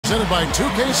presented by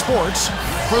 2K Sports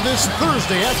for this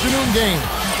Thursday afternoon game.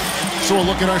 So a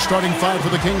look at our starting five for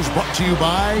the Kings, brought to you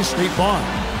by State Farm.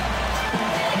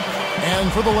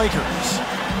 And for the Lakers.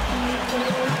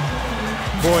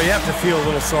 Boy, you have to feel a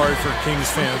little sorry for Kings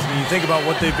fans. I mean, you think about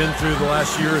what they've been through the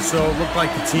last year or so. It looked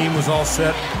like the team was all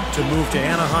set to move to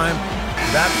Anaheim.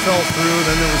 That fell through.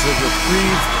 Then there was a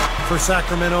reprieve for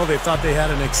Sacramento. They thought they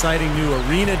had an exciting new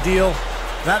arena deal.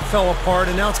 That fell apart,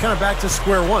 and now it's kind of back to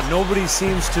square one. Nobody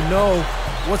seems to know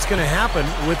what's going to happen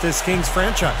with this Kings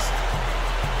franchise.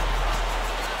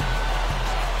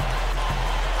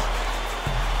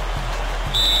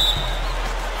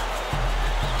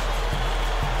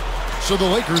 So the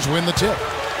Lakers win the tip.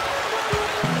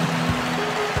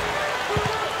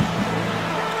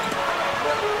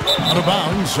 Out of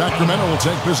bounds, Sacramento will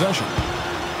take possession.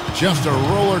 Just a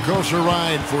roller coaster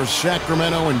ride for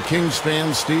Sacramento and Kings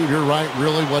fans. Steve, you're right.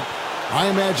 Really, what I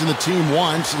imagine the team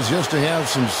wants is just to have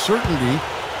some certainty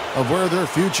of where their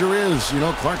future is. You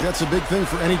know, Clark, that's a big thing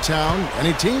for any town,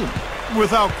 any team.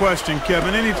 Without question,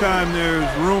 Kevin. Anytime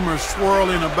there's rumors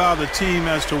swirling about a team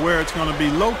as to where it's going to be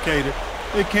located,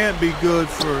 it can't be good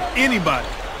for anybody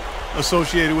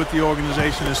associated with the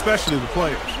organization, especially the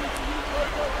players.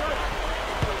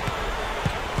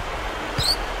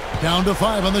 Down to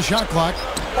 5 on the shot clock.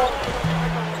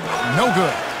 No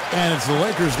good. And it's the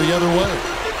Lakers the other way.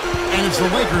 And it's the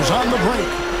Lakers on the break.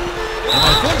 And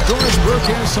I think Doris Burke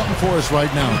has something for us right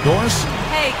now. Doris?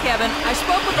 Hey, Kevin. I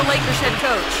spoke with the Lakers head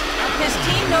coach. His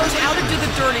team knows how to do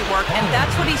the dirty work, and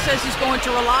that's what he says he's going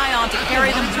to rely on to carry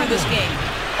them through this game.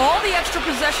 All the extra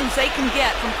possessions they can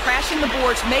get from crashing the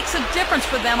boards makes a difference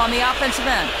for them on the offensive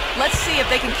end. Let's see if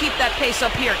they can keep that pace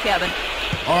up here, Kevin.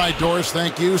 All right, Doris,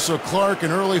 thank you. So, Clark,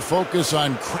 an early focus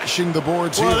on crashing the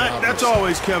boards here. Well, that's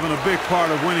always, Kevin, a big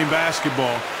part of winning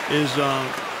basketball is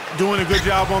doing a good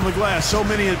job on the glass. So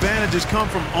many advantages come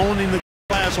from owning the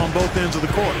glass on both ends of the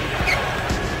court.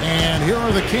 And here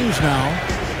are the Kings now.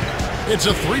 It's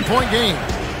a three-point game.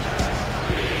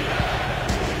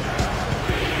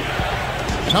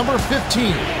 Number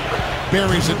 15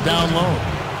 buries it down low.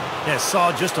 Yeah,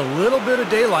 saw just a little bit of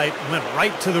daylight, went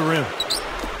right to the rim.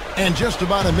 And just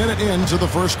about a minute into the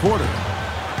first quarter.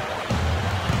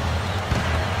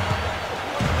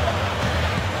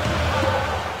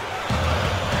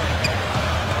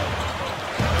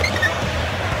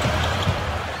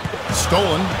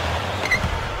 Stolen.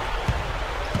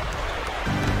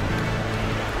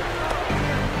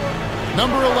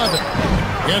 Number 11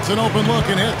 gets an open look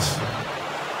and hits.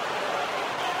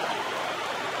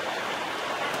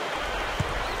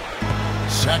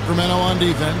 Sacramento on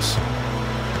defense.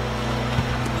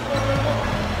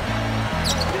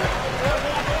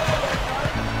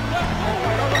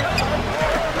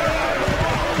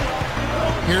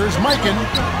 Here's Mikan.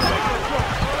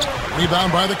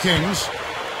 Rebound by the Kings.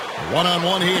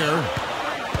 One-on-one here.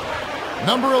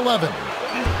 Number 11.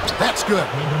 That's good.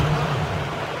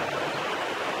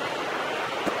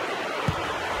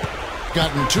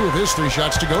 Gotten 2 of his 3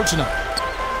 shots to go tonight.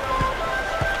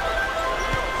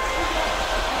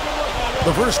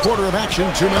 The first quarter of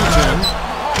action, 2 minutes in.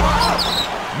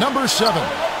 Number 7.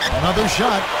 Another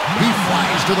shot. He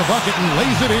flies to the bucket and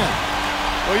lays it in.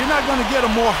 Well, you're not going to get a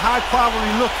more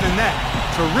high-quality look than that.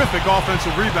 Terrific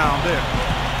offensive rebound there.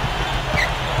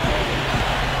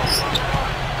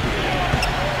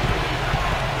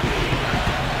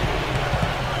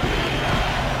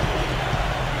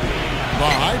 The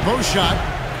high post shot.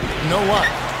 You know what?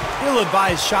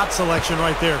 Ill-advised shot selection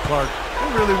right there, Clark.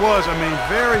 It really was. I mean,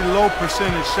 very low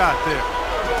percentage shot there.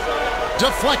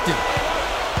 Deflected.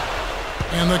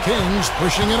 And the Kings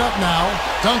pushing it up now.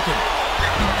 Duncan.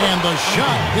 And the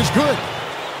shot is good.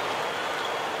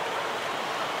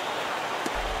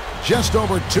 Just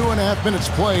over 2.5 minutes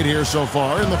played here so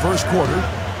far in the first quarter.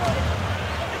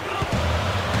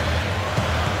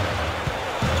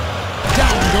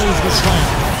 Down goes the slam.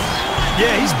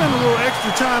 Yeah, he spent a little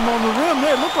extra time on the rim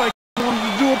there. It looked like he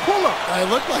wanted to do a pull-up. I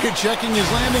looked like it checking his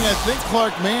landing. I think,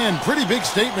 Clark, man, pretty big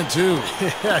statement, too.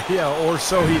 yeah, or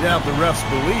so he'd have the refs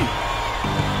believe.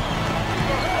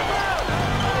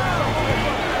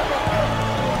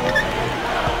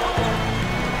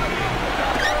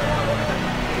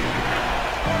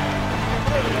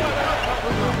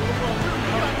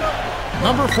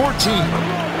 Number 14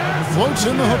 floats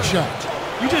in the hook shot.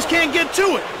 You just can't get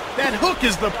to it. That hook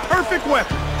is the perfect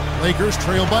weapon. Lakers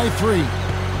trail by 3.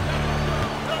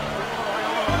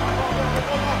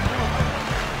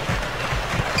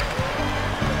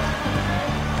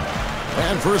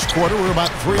 And first quarter, we're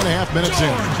about 3.5 minutes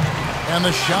in. And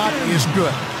the shot is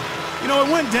good. You know,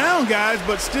 it went down, guys,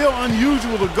 but still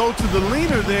unusual to go to the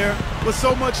leaner there with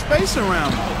so much space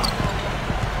around him.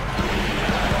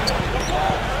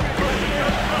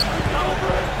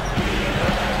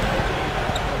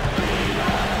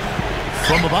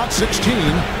 From about 16,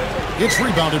 it's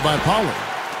rebounded by Pollard.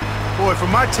 Boy, for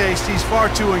my taste, he's far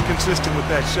too inconsistent with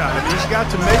that shot. If he's got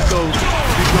to make those,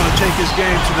 he's going to take his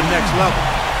game to the next level.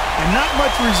 And not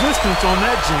much resistance on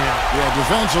that jam. Yeah,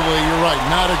 defensively, you're right,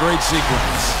 not a great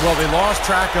sequence. Well, they lost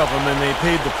track of him, and they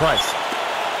paid the price.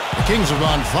 The Kings have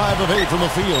gone 5 of 8 from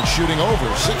the field, shooting over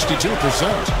 62%.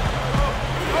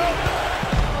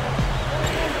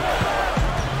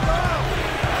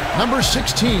 Number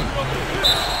 16.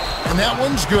 And that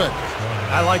one's good.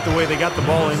 I like the way they got the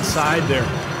ball inside there.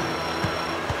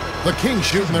 The Kings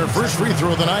shooting their first free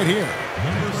throw of the night here.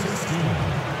 Number 16.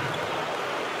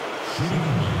 Shooting.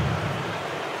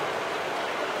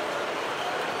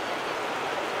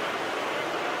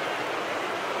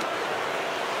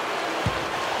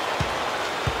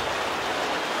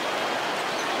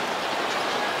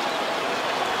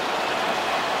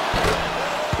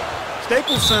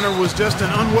 Staples Center was just an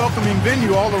unwelcoming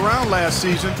venue all around last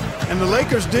season, and the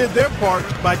Lakers did their part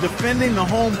by defending the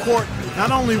home court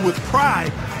not only with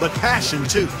pride, but passion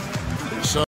too.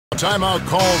 So, timeout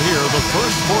called here, the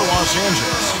first for Los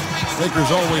Angeles.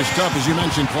 Lakers always tough, as you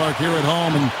mentioned, Clark, here at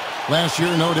home, and last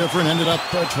year no different. Ended up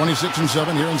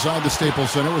 26-7 here inside the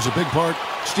Staples Center. It was a big part,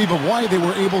 Steve, of why they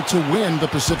were able to win the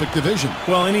Pacific Division.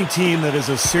 Well, any team that is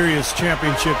a serious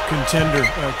championship contender,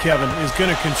 Kevin, is going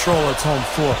to control its home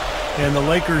floor. And the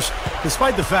Lakers,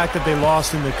 despite the fact that they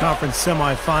lost in the conference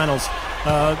semifinals,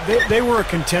 they were a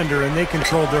contender, and they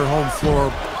controlled their home floor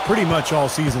pretty much all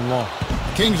season long.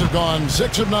 The Kings have gone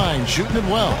 6 of 9, shooting it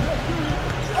well.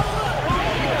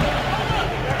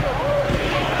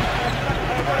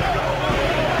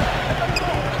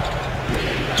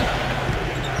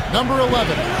 Number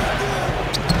 11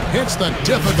 hits the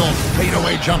difficult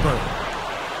fadeaway jumper.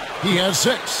 He has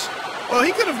 6. Well,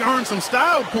 he could have earned some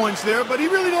style points there, but he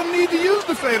really doesn't need to use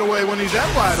the fadeaway when he's that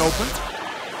wide open.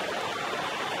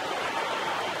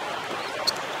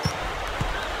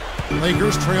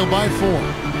 Lakers trail by 4.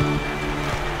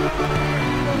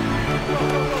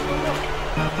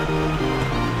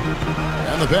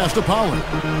 And the pass to Pollard.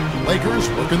 Lakers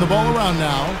working the ball around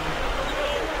now.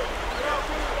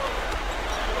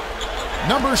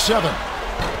 Number 7.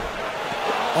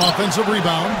 Offensive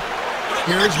rebound.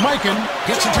 Here's Mikan.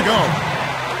 Gets it to go.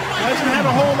 Hasn't had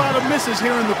a whole lot of misses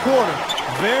here in the quarter.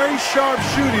 Very sharp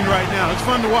shooting right now. It's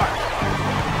fun to watch.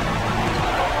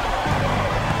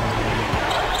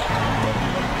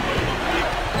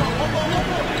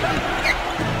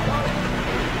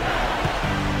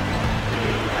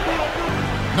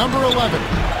 Number 11.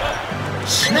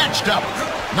 Snatched up.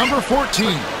 Number 14.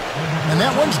 And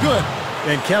that one's good.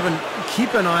 And Kevin,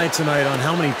 keep an eye tonight on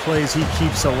how many plays he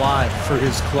keeps alive for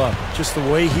his club. Just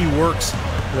the way he works,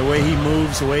 the way he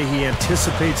moves, the way he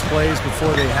anticipates plays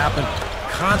before they happen,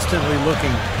 constantly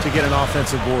looking to get an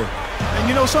offensive board. And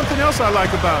you know something else I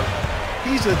like about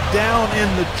him? He's a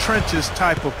down-in-the-trenches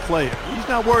type of player. He's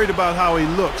not worried about how he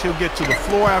looks. He'll get to the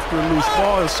floor after a loose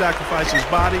ball. He'll sacrifice his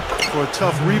body for a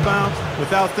tough rebound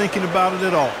without thinking about it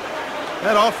at all.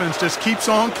 That offense just keeps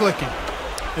on clicking.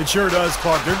 It sure does,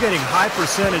 Clark. They're getting high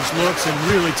percentage looks and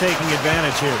really taking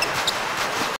advantage here.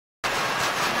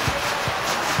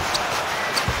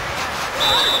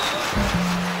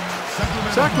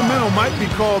 Sacramento might be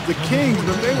called the Kings,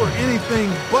 but they were anything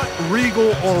but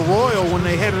regal or royal when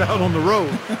they headed out on the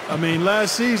road. I mean,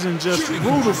 last season just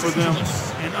brutal for them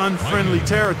in unfriendly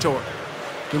territory.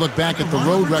 You look back at the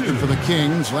road record for the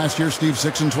Kings. Last year, Steve,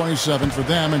 6-27 for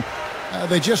them, and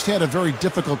they just had a very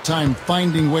difficult time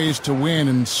finding ways to win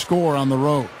and score on the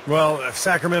road. Well,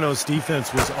 Sacramento's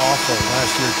defense was awful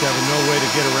last year, Kevin. No way to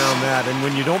get around that. And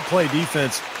when you don't play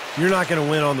defense, you're not going to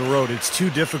win on the road. It's too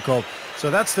difficult. So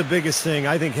that's the biggest thing,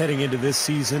 I think, heading into this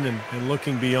season and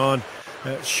looking beyond.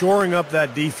 Shoring up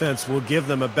that defense will give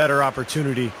them a better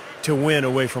opportunity to win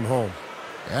away from home.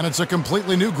 And it's a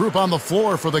completely new group on the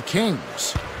floor for the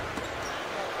Kings.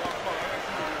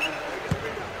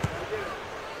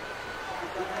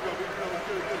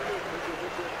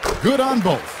 Good on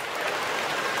both.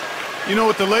 You know,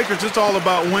 with the Lakers, it's all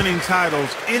about winning titles.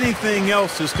 Anything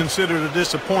else is considered a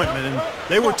disappointment, and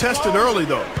they were tested early,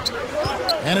 though.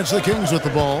 And it's the Kings with the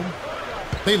ball.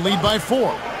 They lead by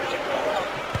 4.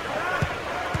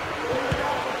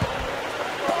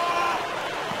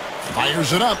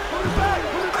 Fires it up.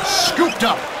 Scooped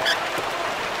up.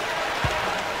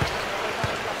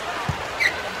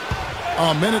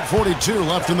 A minute 42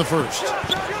 left in the first.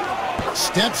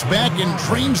 Steps back and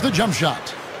trains the jump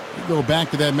shot. We go back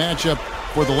to that matchup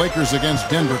for the Lakers against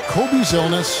Denver. Kobe's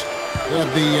illness, they had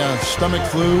the stomach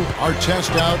flu,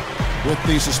 Artest out with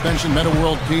the suspension, Meta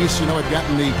World Peace. You know, had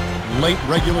gotten the late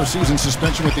regular season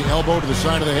suspension with the elbow to the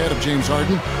side of the head of James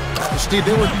Harden. Steve,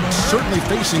 they were certainly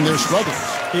facing their struggles.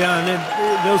 Yeah, and then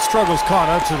those struggles caught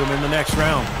up to them in the next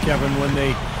round, Kevin, when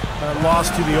they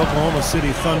lost to the Oklahoma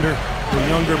City Thunder, the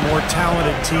younger, more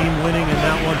talented team winning in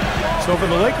that one. So for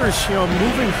the Lakers, you know,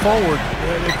 moving forward,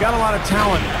 they've got a lot of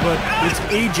talent, but it's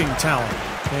aging talent.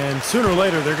 And sooner or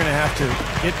later, they're going to have to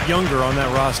get younger on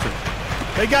that roster.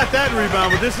 They got that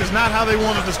rebound, but this is not how they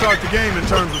wanted to start the game in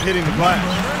terms of hitting the glass.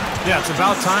 Yeah, it's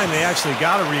about time they actually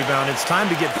got a rebound. It's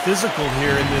time to get physical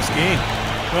here in this game.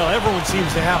 Well, everyone seems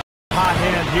to have a hot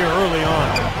hand here early on.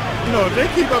 You know, if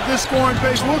they keep up this scoring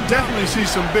pace, we'll definitely see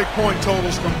some big point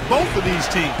totals from both of these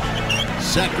teams.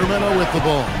 Sacramento with the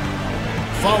ball,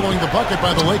 following the bucket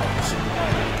by the Lakers.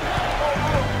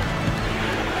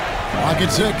 Clock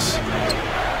at 6.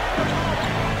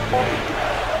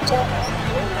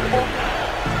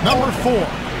 Number 4.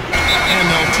 And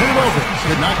they'll turn it over.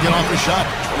 Did not get off the shot.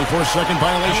 24-second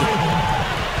violation.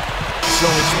 So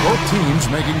it's both teams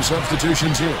making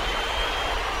substitutions here.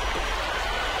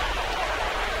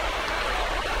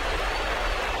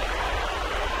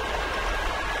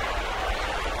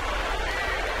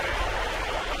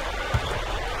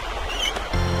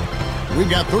 We've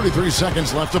got 33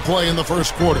 seconds left to play in the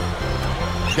first quarter.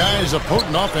 Guys, a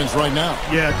potent offense right now.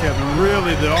 Yeah, Kevin,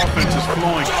 really the offense is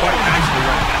flowing quite nicely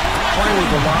right now. Playing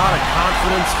with a lot of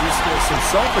confidence, just some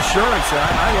self-assurance.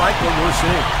 I like what we're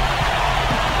seeing.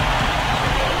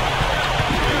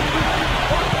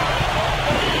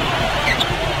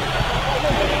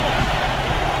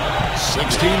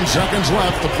 "16 seconds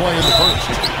left to play in the first.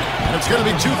 And it's going to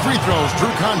be 2 free throws.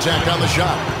 Drew contact on the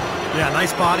shot. Yeah,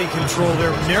 nice body control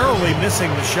there. Narrowly missing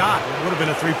the shot. It would have been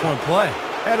a three-point play.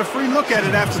 Had a free look at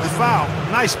it after the foul.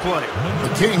 Nice play.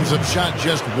 The Kings have shot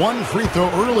just 1 free throw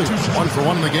early. 1 for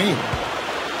 1 in the game.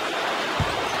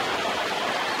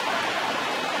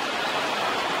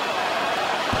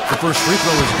 The first free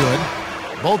throw is good.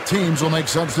 Both teams will make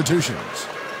substitutions.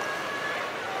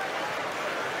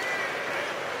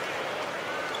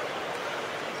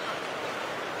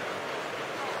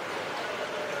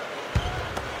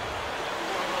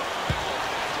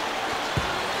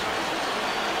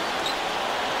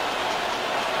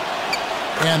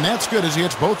 And that's good as he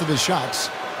hits both of his shots.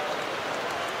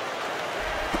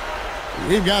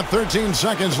 We've got 13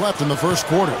 seconds left in the first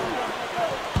quarter.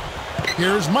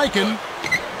 Here's Mikan.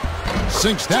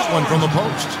 Sinks that one from the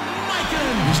post.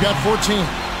 He's got 14.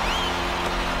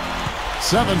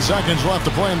 7 seconds left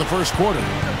to play in the first quarter.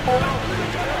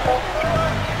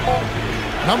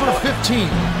 Number 15.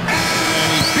 And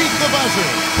he beat the buzzer,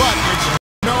 but it's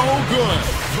no good.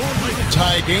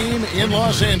 Tie game in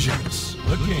Los Angeles.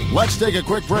 Let's take a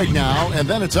quick break now, and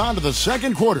then it's on to the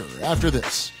second quarter after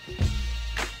this.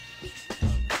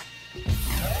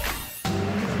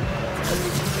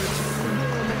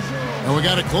 And we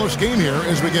got a close game here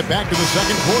as we get back to the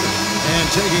second quarter. And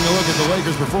taking a look at the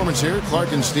Lakers' performance here,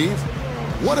 Clark and Steve,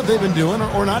 what have they been doing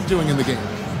or not doing in the game?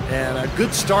 And a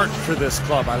good start for this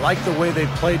club. I like the way they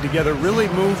played together, really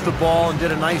moved the ball and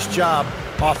did a nice job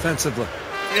offensively.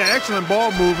 Yeah, excellent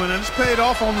ball movement, and it's paid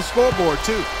off on the scoreboard,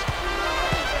 too.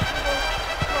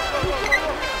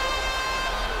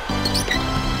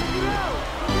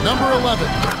 Number 11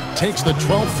 takes the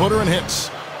 12-footer and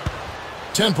hits.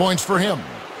 10 points for him.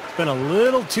 It's been a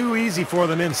little too easy for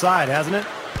them inside, hasn't it?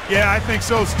 Yeah, I think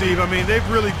so, Steve. I mean, they've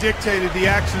really dictated the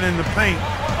action in the paint.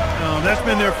 That's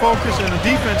been their focus, and the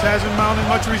defense hasn't mounted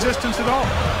much resistance at all.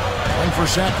 And for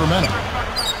Sacramento,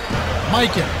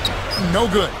 Mikan, no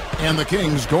good. And the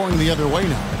Kings going the other way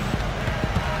now.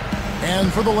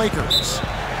 And for the Lakers.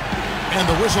 And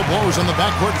the whistle blows on the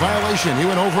backcourt violation. He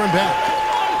went over and back.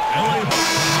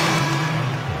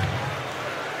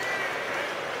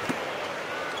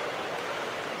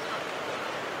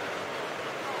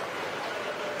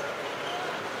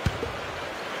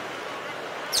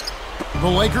 The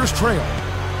Lakers trail.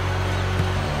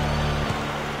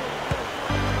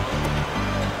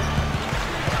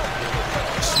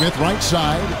 Smith right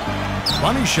side.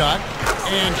 Bunny shot.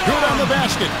 And good on the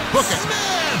basket. Book it.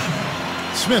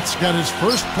 Smith's got his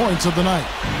first points of the night.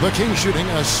 The Kings shooting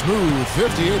a smooth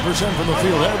 58% from the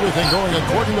field. Everything going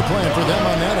according to plan for them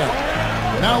on that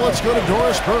end. Now let's go to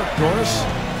Doris Burke. Doris?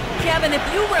 Kevin, if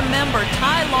you remember,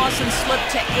 Ty Lawson slipped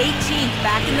to 18th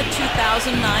back in the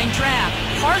 2009 draft,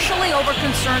 partially over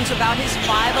concerns about his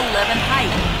 5'11" height.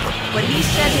 But he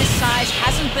said his size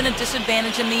hasn't been a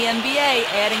disadvantage in the NBA,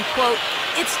 adding, quote,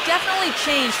 "It's definitely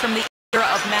changed from the era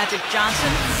of Magic Johnson.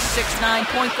 6'9"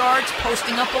 point guards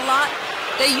posting up a lot.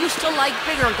 They used to like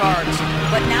bigger guards,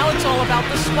 but now it's all about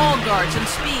the small guards and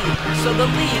speed, so the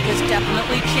league has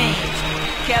definitely changed.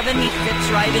 Kevin, he fits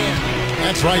right in.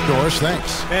 That's right, Doris.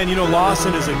 Thanks. And, you know,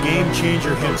 Lawson is a game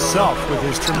changer himself with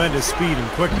his tremendous speed and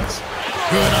quickness.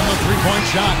 Good on the three-point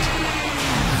shot.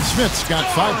 Smith's got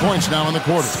 5 points now in the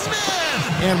quarter.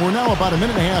 And we're now about a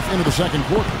minute and a half into the second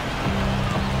quarter.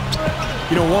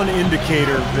 You know, one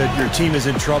indicator that your team is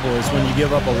in trouble is when you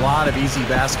give up a lot of easy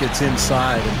baskets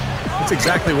inside. And that's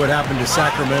exactly what happened to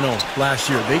Sacramento last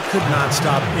year. They could not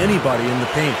stop anybody in the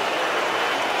paint.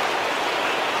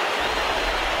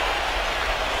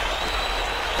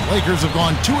 Lakers have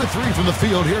gone 2 of 3 from the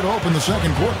field here to open the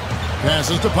second quarter.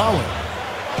 Passes to Pollard.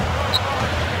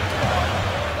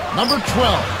 Number 12.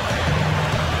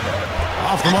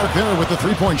 Off the mark there with the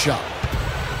three-point shot.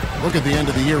 Look at the end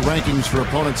of the year rankings for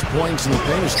opponents' points in the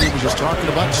paint. As Steve was just talking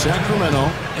about, Sacramento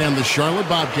and the Charlotte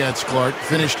Bobcats, Clark,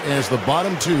 finished as the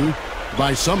bottom two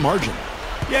by some margin.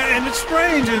 Yeah, and it's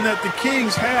strange in that the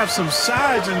Kings have some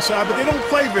size inside, but they don't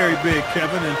play very big,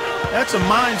 Kevin. And that's a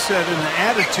mindset and an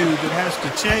attitude that has to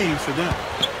change for them.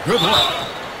 Good luck.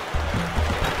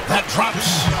 That drops.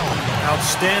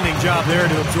 Outstanding job there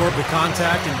to absorb the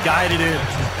contact and guide it in.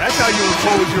 That's how you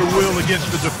impose your will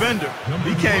against the defender.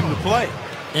 He came to play.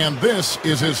 And this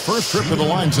is his first trip to the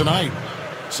line tonight.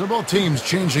 So both teams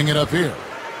changing it up here.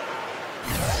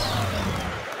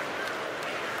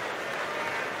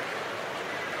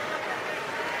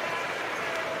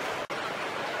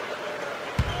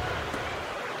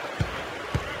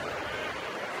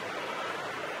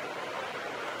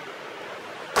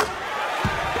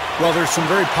 Well, there's some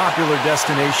very popular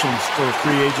destinations for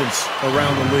free agents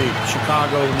around the league.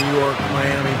 Chicago, New York,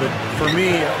 Miami. But for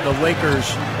me, the Lakers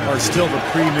are still the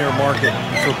premier market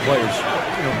for players.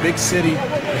 You know, big city,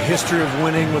 a history of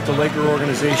winning with the Laker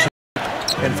organization,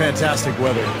 and fantastic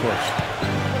weather, of course.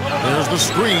 There's the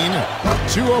screen.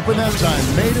 2 open that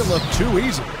time. Made it look too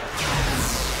easy.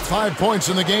 5 points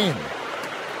in the game.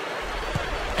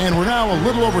 And we're now a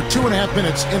little over 2.5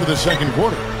 minutes into the second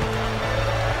quarter.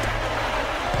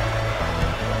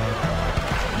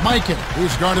 Mikan,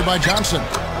 who's guarded by Johnson.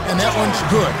 And that one's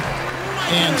good.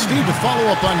 And, Steve, to follow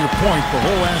up on your point, the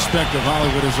whole aspect of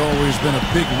Hollywood has always been a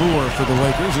big lure for the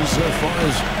Lakers as far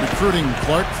as recruiting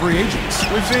Clark free agents.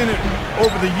 We've seen it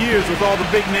over the years with all the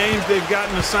big names they've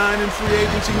gotten assigned in free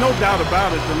agency. No doubt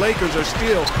about it, the Lakers are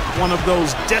still one of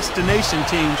those destination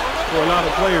teams for a lot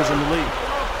of players in the league.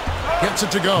 Gets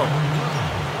it to go.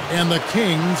 And the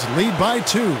Kings lead by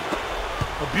 2.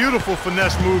 A beautiful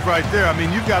finesse move right there. I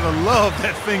mean, you've got to love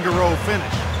that finger roll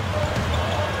finish.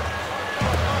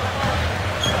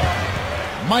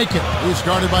 Mikan, who's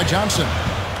guarded by Johnson.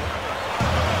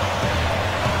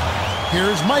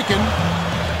 Here's Mikan.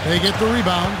 They get the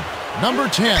rebound. Number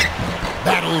 10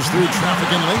 battles through traffic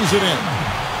and lays it in.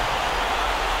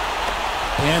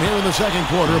 And here in the second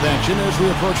quarter of action as we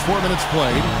approach 4 minutes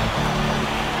played.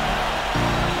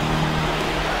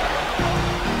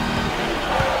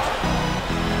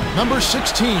 Number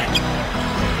 16.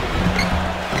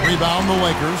 Rebound the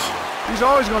Lakers. He's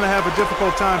always going to have a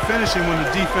difficult time finishing when the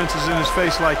defense is in his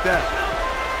face like that.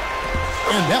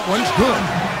 And that one's good.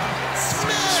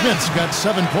 Smith's got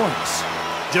 7 points.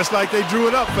 Just like they drew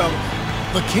it up, fellas.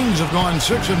 The Kings have gone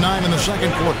 6 of 9 in the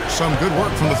second quarter. Some good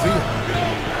work from the field.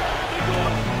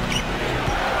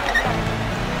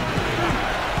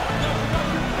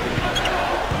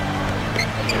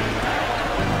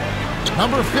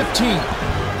 Number 15.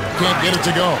 Can't get it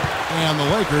to go. And the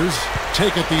Lakers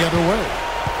take it the other way.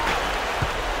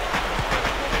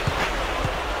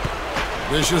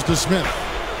 This is to Smith.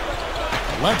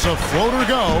 Lets a floater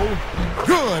go.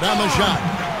 Good on the shot.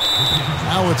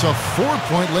 Now it's a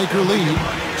 4-point Laker lead.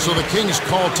 So the Kings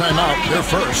call timeout. They're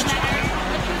first.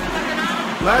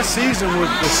 Last season was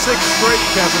the 6th straight,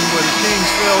 Kevin, where the Kings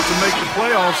failed to make the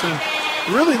playoffs.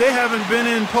 And really, they haven't been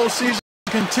in postseason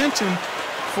contention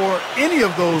for any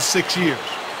of those 6 years.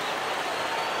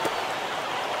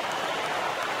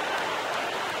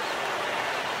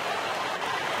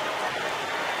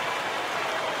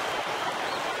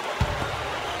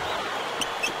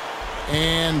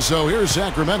 And so here's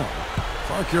Sacramento.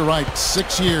 Clark, you're right,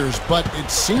 6 years, but it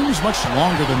seems much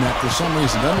longer than that for some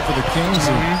reason, doesn't it, for the Kings?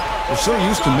 They're so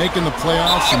used to making the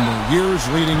playoffs in the years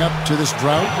leading up to this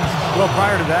drought. Well,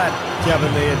 prior to that,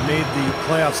 Kevin, they had made the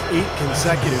playoffs 8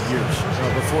 consecutive years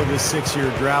before this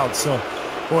 6-year drought. So,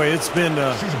 boy, it's been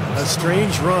a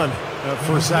strange run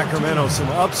for Sacramento, some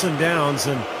ups and downs,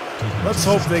 and let's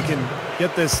hope they can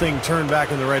get this thing turned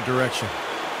back in the right direction.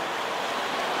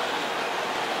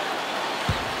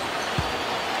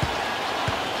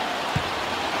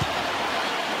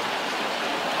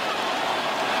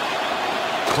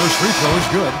 First free throw is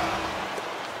good.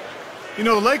 You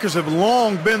know, the Lakers have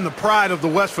long been the pride of the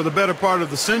West for the better part of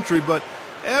the century, but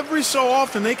every so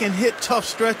often they can hit tough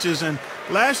stretches, and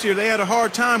last year they had a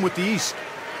hard time with the East.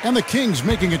 And the Kings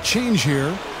making a change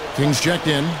here. Kings checked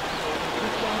in.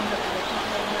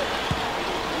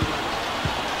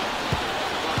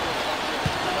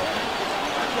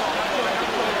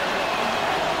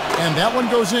 And that one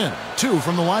goes in. 2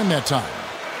 from the line that time.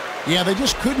 Yeah, they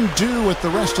just couldn't do what the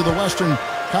rest of the Western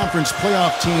Conference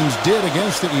playoff teams did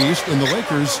against the East. And the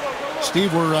Lakers,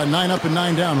 Steve, were 9 up and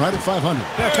 9 down, right at 500.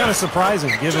 Yeah, kind of surprising,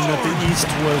 given that the East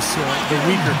was the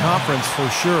weaker conference for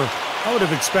sure. I would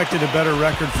have expected a better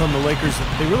record from the Lakers.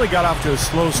 They really got off to a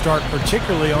slow start,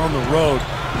 particularly on the road,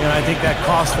 and I think that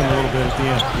cost them a little bit at the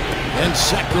end. And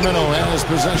Sacramento has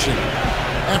possession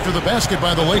after the basket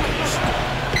by the Lakers.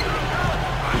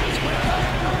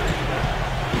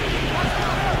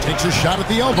 Takes a shot at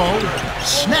the elbow.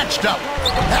 Snatched up.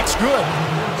 That's good.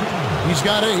 He's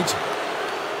got 8.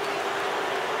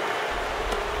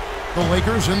 The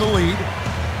Lakers in the lead.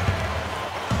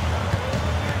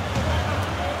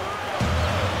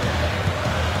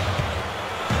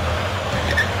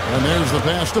 And there's the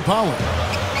pass to Pollard.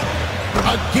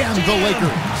 Again, the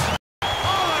Lakers.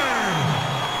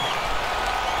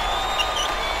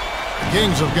 The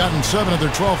Kings have gotten 7 of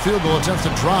their 12 field goal attempts to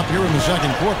drop here in the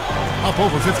second quarter. Up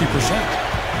over 50%.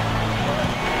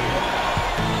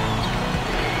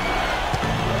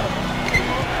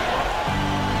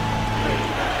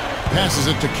 Passes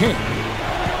it to King.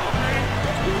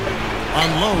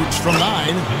 Unloads from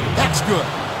 9. That's good.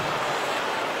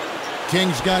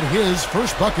 King's got his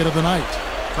first bucket of the night.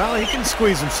 Well, he can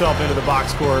squeeze himself into the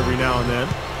box score every now and then.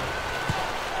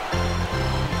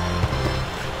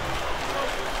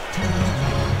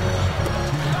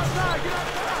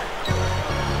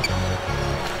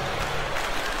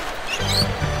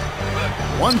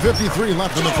 .153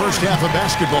 left in the first half of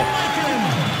basketball.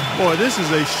 Boy, this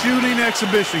is a shooting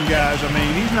exhibition, guys. I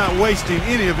mean, he's not wasting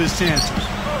any of his chances.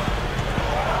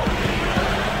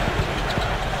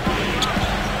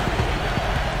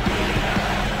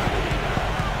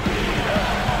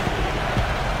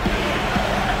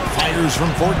 Fires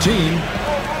from 14.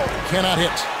 Cannot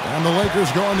hit. And the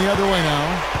Lakers going the other way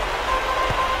now.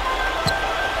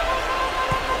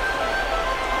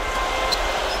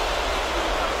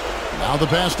 Now the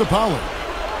pass to Pollard.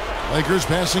 Lakers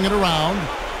passing it around.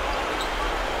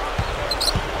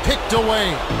 Picked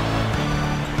away.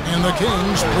 And the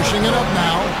Kings pushing it up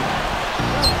now.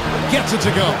 Gets it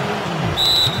to go.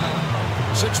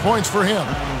 6 points for him.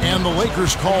 And the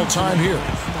Lakers call time here.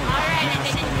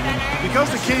 Because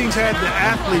the Kings had the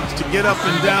athletes to get up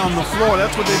and down the floor,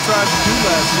 that's what they tried to do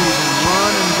last season,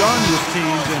 run and gun with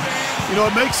teams. And, you know,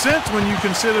 it makes sense when you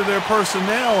consider their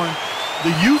personnel and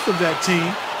the youth of that team.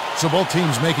 So both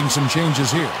teams making some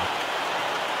changes here.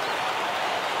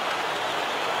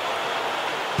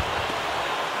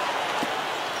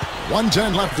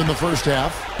 .110 left in the first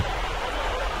half.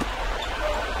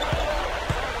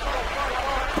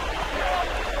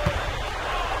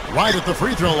 Right at the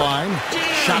free throw line.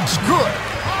 Shot's good.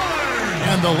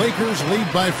 And the Lakers lead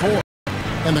by 4.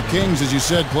 And the Kings, as you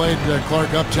said, played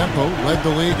Clark up-tempo, led the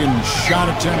league in shot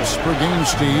attempts per game,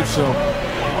 Steve. So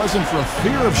it wasn't for a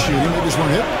fear of shooting. They just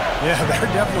weren't hitting. Yeah, they're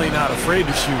definitely not afraid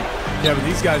to shoot. Yeah, but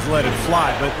these guys let it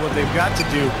fly. But what they've got to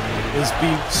do is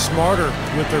be smarter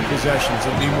with their possessions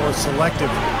and be more selective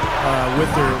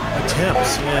with their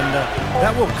attempts. And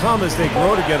that will come as they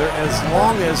grow together, as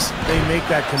long as they make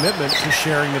that commitment to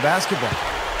sharing the basketball.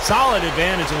 Solid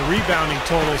advantage in the rebounding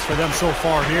totals for them so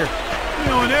far here. You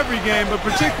know, in every game, but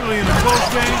particularly in a close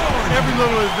game, every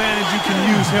little advantage you can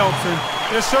use helps, and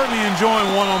they're certainly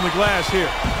enjoying one on the glass here.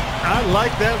 I like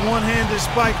that one-handed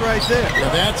spike right there. Yeah,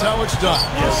 that's how it's done.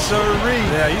 Yes, sirree.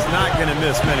 Yeah, he's not going to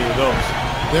miss many of those.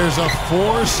 There's a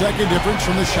 4-second difference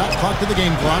from the shot clock to the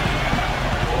game clock.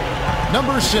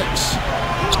 Number 6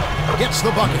 gets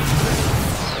the bucket.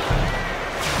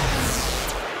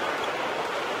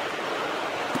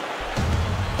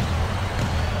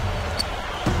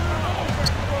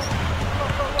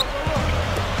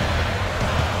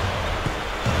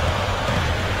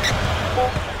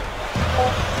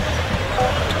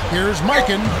 Here's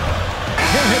Mikan.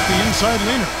 Can't hit the inside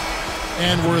leaner.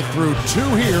 And we're through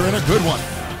 2 here and a good one.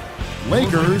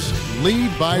 Lakers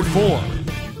lead by 4.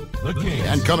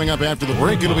 And coming up after the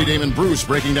break, it'll be Damon Bruce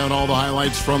breaking down all the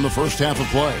highlights from the first half of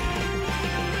play.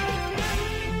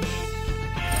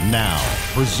 Now,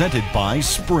 presented by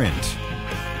Sprint.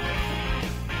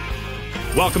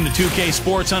 Welcome to 2K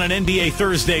Sports on an NBA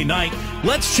Thursday night.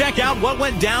 Let's check out what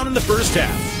went down in the first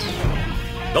half.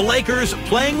 The Lakers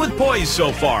playing with poise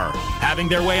so far, having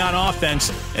their way on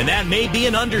offense, and that may be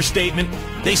an understatement.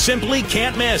 They simply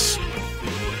can't miss.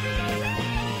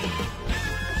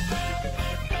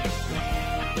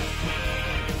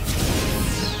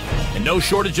 And no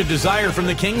shortage of desire from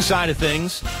the Kings side of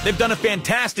things. They've done a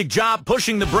fantastic job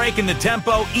pushing the break and the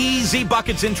tempo, easy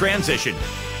buckets in transition.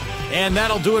 And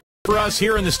that'll do it for us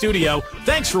here in the studio.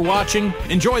 Thanks for watching.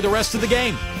 Enjoy the rest of the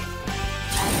game.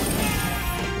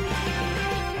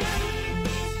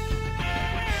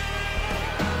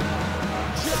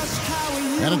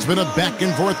 And it's been a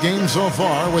back-and-forth game so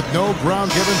far with no ground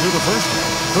given through the first one.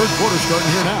 Third quarter starting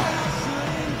here now.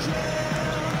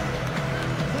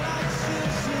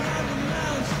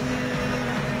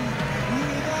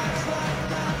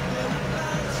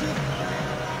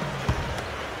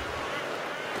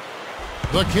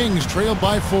 The Kings trail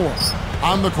by 4.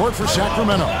 On the court for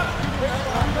Sacramento.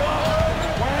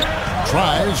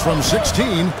 Tries from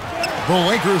 16. The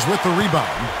Lakers with the rebound.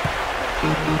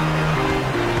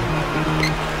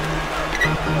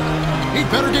 He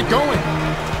better get going.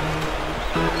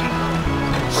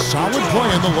 Solid play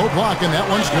in the low block, and that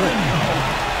one's good.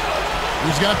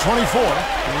 He's got 24.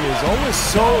 He is always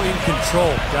so in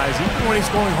control, guys, even when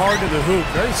he's going hard to the hoop.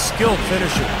 Very skilled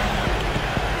finisher.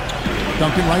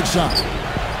 Duncan right side.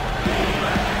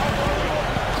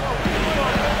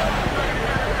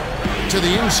 To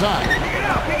the inside.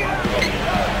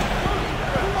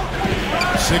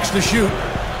 6 to shoot.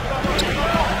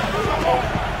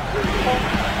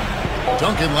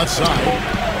 Duncan left side.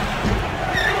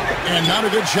 And not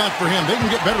a good shot for him. They can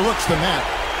get better looks than that.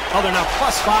 Oh, they're now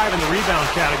 +5 in the rebound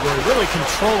category, really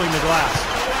controlling the glass.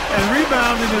 And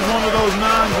rebounding is one of those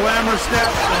non-glamour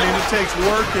stats. I mean, it takes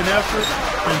work and effort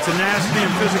and tenacity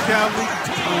and physicality.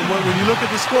 But when you look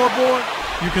at the scoreboard,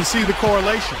 you can see the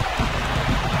correlation.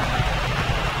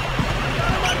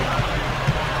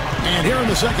 And here in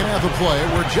the second half of play,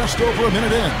 we're just over a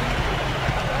minute in.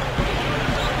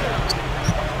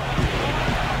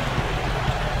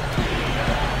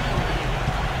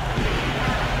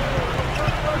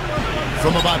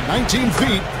 From about 19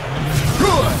 feet.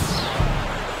 Good.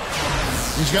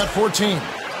 He's got 14.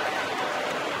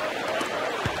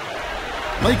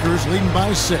 Lakers leading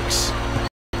by 6.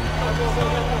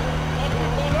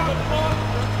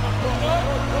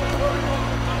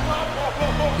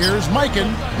 Here's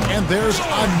Mikan, and there's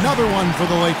another one for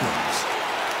the Lakers.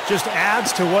 Just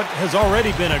adds to what has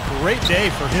already been a great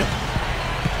day for him.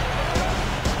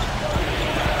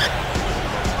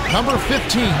 Number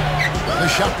 15. The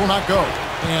shot will not go,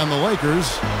 and the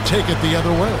Lakers take it the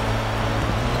other way.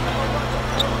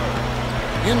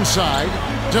 Inside,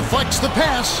 deflects the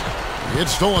pass.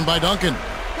 It's stolen by Duncan.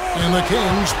 And the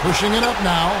Kings pushing it up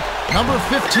now. Number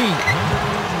 15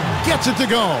 gets it to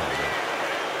go.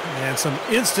 And some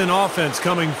instant offense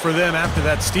coming for them after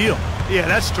that steal. Yeah,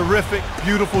 that's terrific,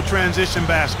 beautiful transition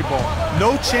basketball.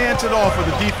 No chance at all for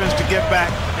the defense to get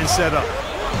back and set up.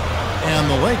 And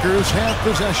the Lakers have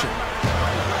possession.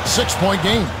 6-point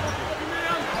game.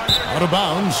 Out of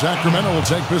bounds, Sacramento will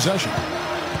take possession.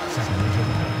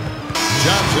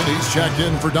 Johnson, he's checked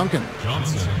in for Duncan.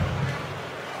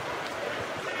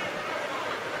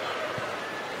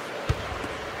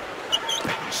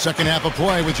 Second half of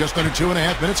play with just under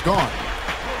 2.5 minutes gone.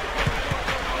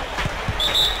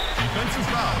 Defensive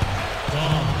foul.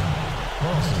 Tom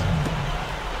Carlson.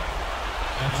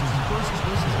 That's his first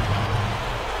personal foul.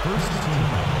 First team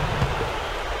foul.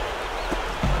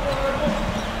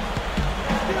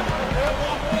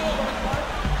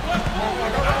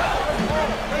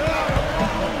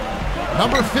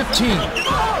 Number 15.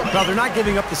 Now, they're not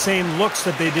giving up the same looks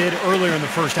that they did earlier in the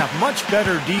first half. Much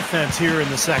better defense here in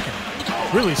the second.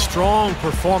 Really strong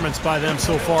performance by them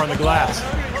so far in the glass.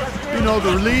 You know,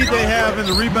 the lead they have in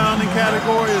the rebounding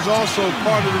category is also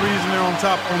part of the reason they're on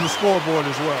top on the scoreboard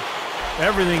as well.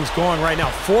 Everything's going right now.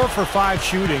 4 for 5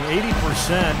 shooting,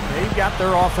 80%. They've got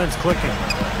their offense clicking.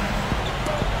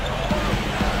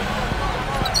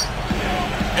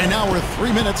 And now we're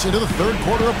 3 minutes into the third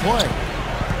quarter of play.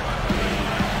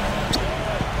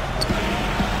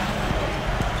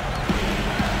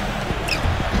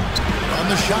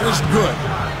 The shot is good.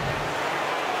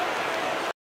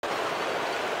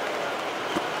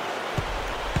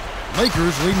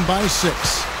 Lakers leading by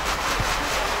 6.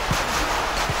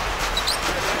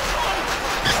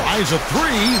 Tries a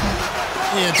 3.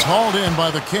 It's hauled in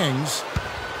by the Kings.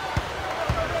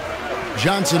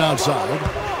 Johnson outside.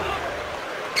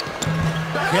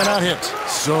 Cannot hit.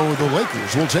 So the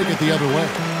Lakers will take it the other way.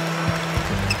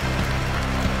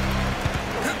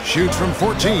 Shoots from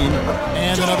 14,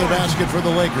 and another basket for the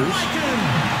Lakers.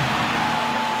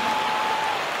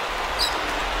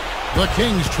 The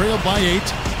Kings trail by 8.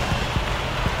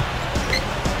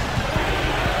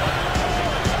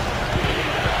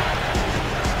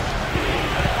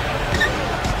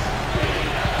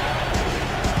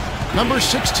 Number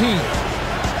 16.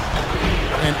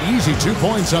 An easy 2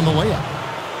 points on the layup.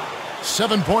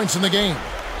 7 points in the game.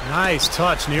 Nice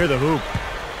touch near the hoop.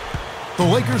 The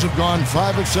Lakers have gone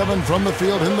 5 of 7 from the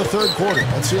field in the third quarter.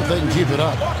 Let's see if they can keep it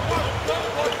up.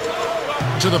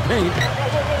 To the paint.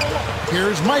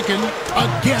 Here's Mikan.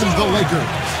 Again, the Lakers.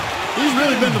 He's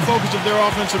really been the focus of their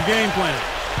offensive game plan.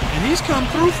 And he's come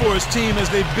through for his team as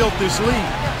they've built this lead.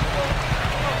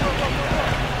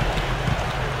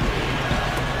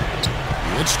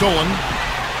 It's stolen.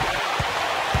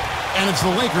 And it's the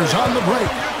Lakers on the break.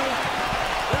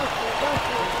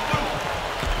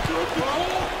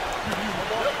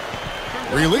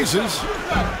 Releases.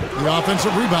 The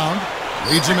offensive rebound.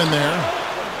 Leads him in there.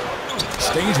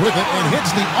 Stays with it and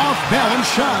hits the off-balance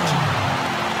shot.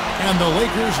 And the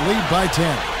Lakers lead by 10.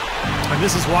 And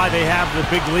this is why they have the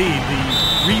big lead. The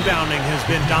rebounding has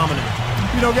been dominant.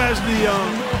 You know, guys, the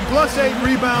 +8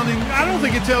 rebounding, I don't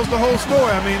think it tells the whole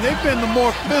story. I mean, they've been the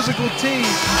more physical team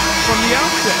from the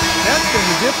outset. That's been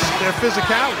the difference, their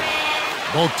physicality.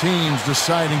 Both teams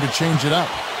deciding to change it up.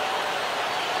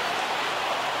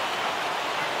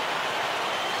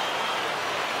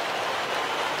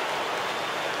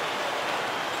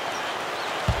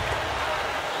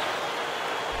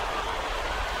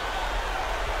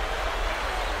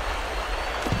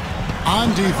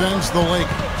 On defense, the Lakers.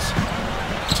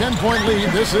 10-point lead.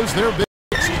 This is their biggest.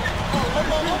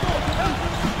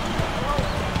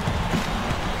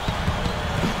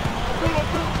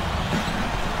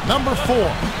 Number 4.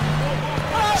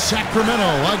 Sacramento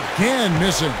again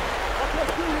missing.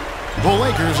 The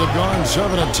Lakers have gone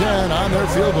 7 of 10 on their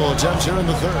field goal attempts here in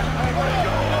the third.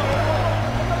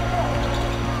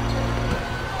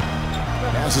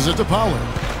 Passes it to Pollard.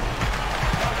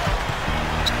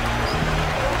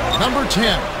 Number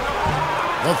 10.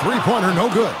 The three-pointer, no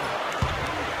good.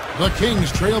 The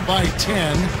Kings trail by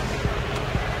 10.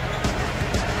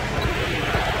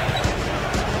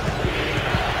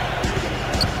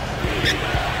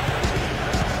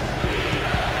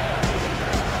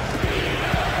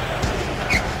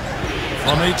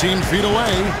 From 18 feet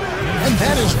away, and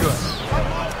that is good.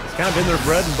 It's kind of been their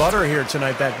bread and butter here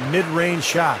tonight, that mid-range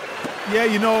shot. Yeah,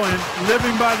 you know, and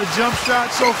living by the jump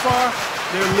shot so far,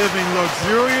 they're living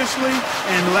luxuriously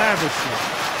and lavishly.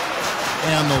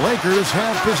 And the Lakers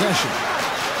have possession.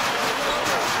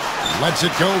 Lets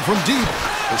it go from deep.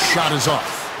 The shot is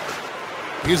off.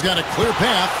 He's got a clear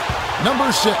path.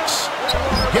 Number 6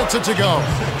 gets it to go.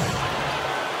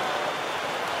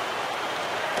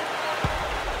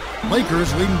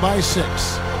 Lakers leading by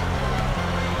 6.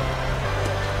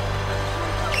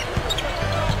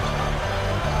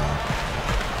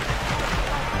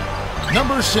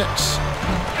 Number 6.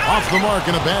 Off the mark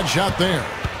and a bad shot there.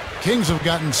 Kings have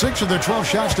gotten 6 of their 12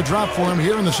 shots to drop for him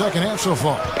here in the second half so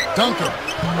far. Duncan.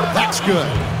 That's good.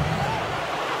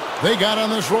 They got on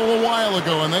this roll a while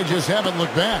ago, and they just haven't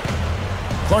looked back.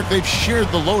 Clark, they've shared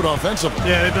the load offensively.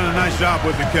 Yeah, they've done a nice job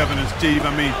with it, Kevin and Steve.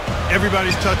 I mean,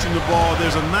 everybody's touching the ball.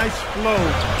 There's a nice flow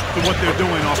to what they're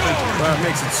doing offensively. Well, it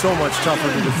makes it so much tougher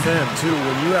to defend, too,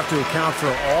 when you have to account for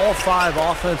all 5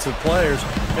 offensive players,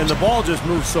 and the ball just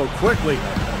moves so quickly.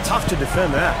 Tough to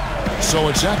defend that. So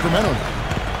it's Sacramento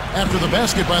now, after the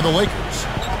basket by the Lakers.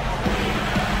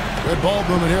 Good ball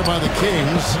movement here by the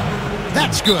Kings.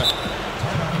 That's good.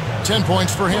 10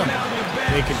 points for him.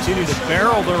 They continue to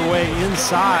barrel their way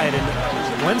inside, and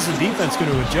when's the defense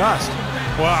going to adjust?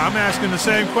 Well, I'm asking the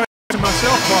same question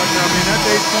myself, partner. I mean, that's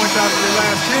 8 points out of the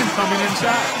last 10 coming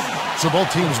inside. So both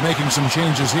teams making some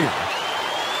changes here.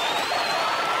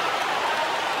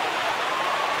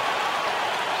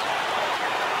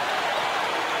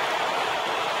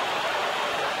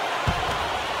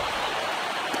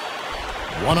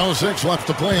 .106 left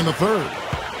to play in the third.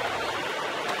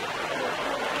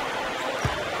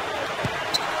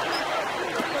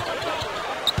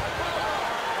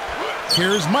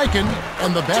 Here's Mikan,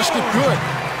 and the basket good.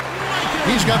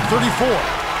 He's got 34.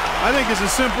 I think it's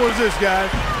as simple as this, guys.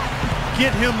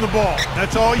 Get him the ball.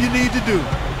 That's all you need to do.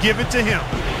 Give it to him.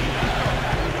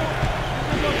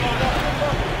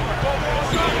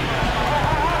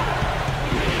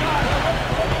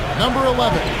 Number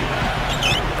 11.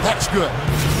 That's good.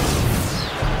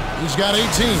 He's got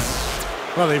 18.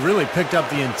 Well, they really picked up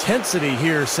the intensity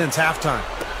here since halftime.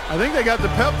 I think they got the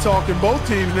pep talk in both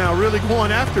teams now, really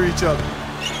going after each other.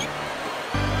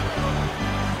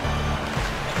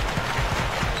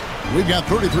 We've got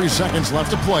 33 seconds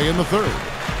left to play in the third.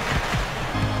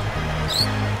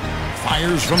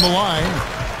 Fires from the line.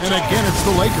 And again, it's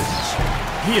the Lakers.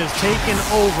 He has taken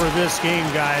over this game,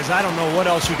 guys. I don't know what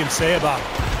else you can say about it.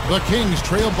 The Kings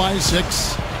trail by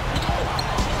 6.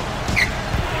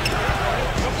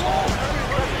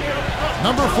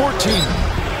 Number 14,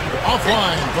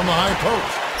 offline from the high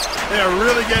post. They are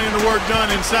really getting the work done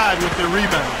inside with their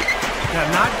rebound. Yeah,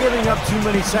 not giving up too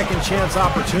many second chance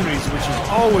opportunities, which is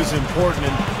always important,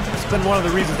 and it's been one of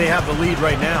the reasons they have the lead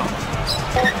right now.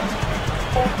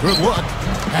 Good look,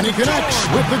 and he connects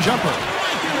with the jumper.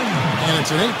 And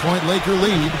it's an 8-point Laker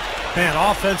lead. Man,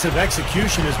 offensive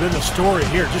execution has been the story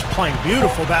here, just playing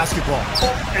beautiful basketball.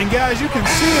 And guys, you can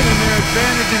see it in their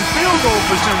advantage in field goal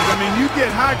percentage. I mean, you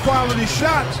get high-quality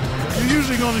shots, you're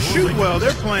usually going to shoot well.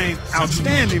 They're playing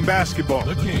outstanding basketball.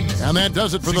 And that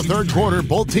does it for the third quarter.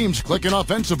 Both teams clicking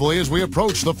offensively as we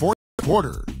approach the fourth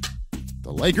quarter.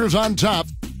 The Lakers on top.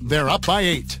 They're up by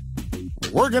 8.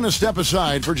 We're going to step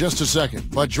aside for just a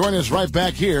second, but join us right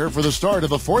back here for the start of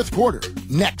the fourth quarter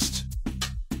next.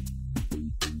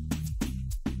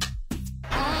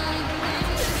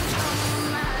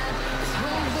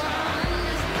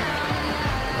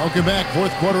 Welcome back.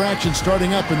 Fourth quarter action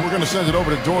starting up, and we're going to send it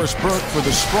over to Doris Burke for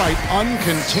the Sprite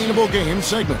Uncontainable Game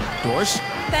segment. Doris?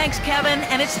 Thanks, Kevin.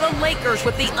 And it's the Lakers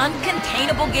with the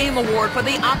Uncontainable Game Award for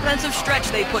the offensive stretch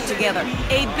they put together.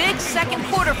 A big second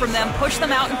quarter from them pushed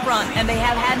them out in front, and they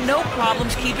have had no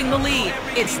problems keeping the lead.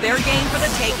 It's their game for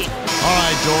the taking. All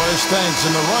right, Doris, thanks.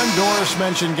 And the run Doris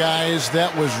mentioned, guys,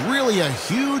 that was really a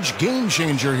huge game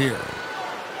changer here.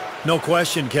 No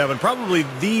question, Kevin. Probably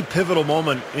the pivotal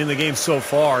moment in the game so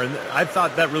far, and I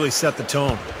thought that really set the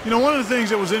tone. You know, one of the things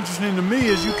that was interesting to me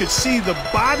is you could see the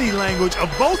body language of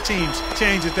both teams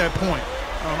change at that point.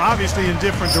 Obviously in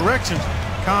different directions.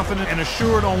 Confident and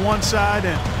assured on one side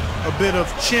and a bit of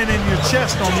chin in your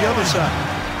chest on the other side.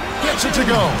 Gets it to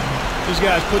go. This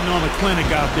guy's putting on a clinic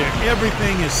out there.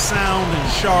 Everything is sound and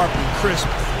sharp and crisp.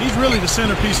 He's really the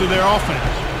centerpiece of their offense.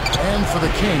 And for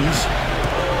the Kings,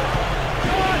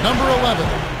 number 11.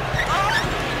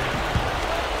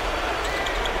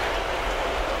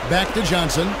 Back to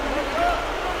Johnson.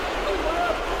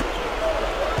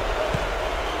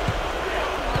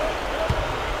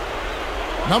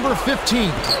 Number 15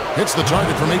 hits the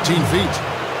target from 18 feet.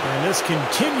 And this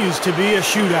continues to be a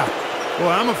shootout. Well,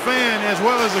 I'm a fan as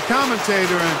well as a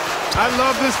commentator, and I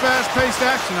love this fast-paced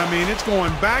action. I mean, it's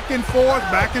going back and forth,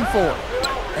 back and forth.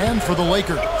 And for the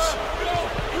Lakers.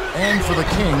 And for the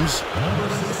Kings,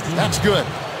 that's good.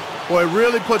 Boy, it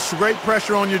really puts great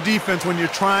pressure on your defense when you're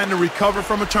trying to recover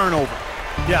from a turnover.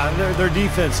 Yeah, their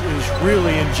defense is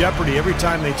really in jeopardy every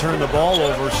time they turn the ball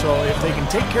over, so if they can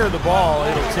take care of the ball,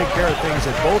 it'll take care of things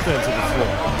at both ends of the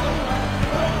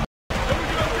floor.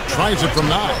 Tries it from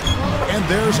 9, and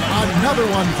there's another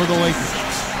one for the Lakers.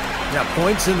 Yeah,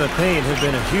 points in the paint have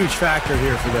been a huge factor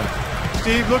here for them.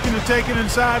 Steve looking to take it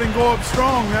inside and go up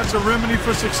strong. That's a remedy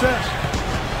for success.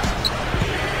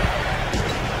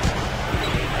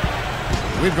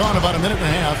 We've gone about a minute and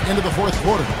a half into the fourth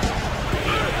quarter.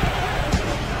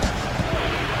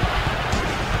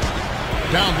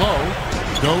 Down low,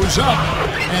 goes up,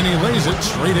 and he lays it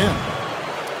straight in.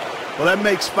 Well, that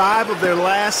makes 5 of their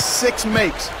last 6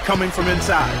 makes coming from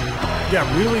inside. Yeah,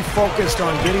 really focused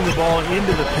on getting the ball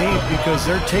into the paint because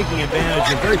they're taking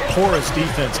advantage of very porous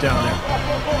defense down there.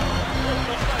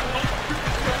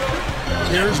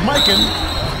 Here's Mikan.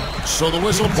 So the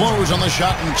whistle blows on the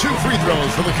shot, and 2 free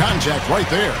throws for the contact right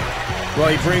there. Well,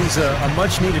 he brings a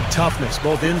much-needed toughness,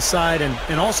 both inside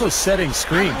and also setting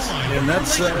screens. And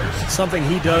that's something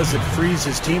he does that frees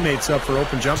his teammates up for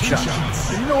open jump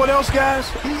shots. And you know what else, guys?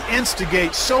 He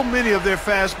instigates so many of their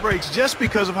fast breaks just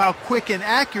because of how quick and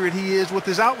accurate he is with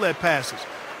his outlet passes.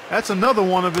 That's another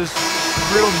one of his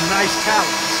real nice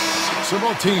talents. So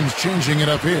both teams changing it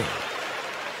up here.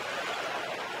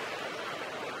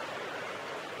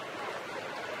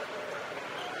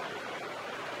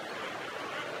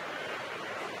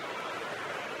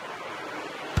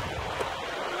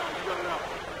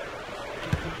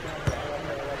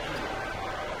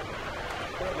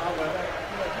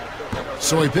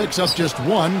 So he picks up just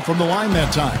 1 from the line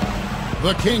that time.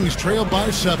 The Kings trail by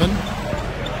 7.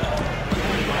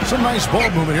 Some nice ball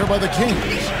movement here by the Kings.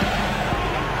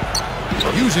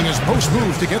 Using his post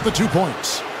move to get the 2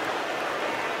 points.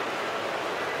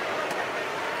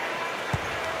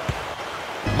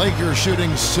 Lakers shooting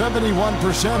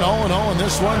 71% all in all in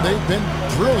this one. They've been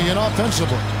brilliant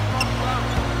offensively.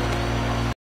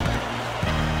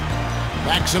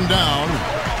 Backs him down.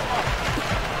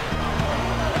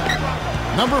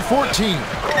 Number 14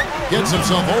 gets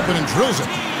himself open and drills it.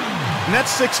 And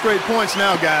that's 6 straight points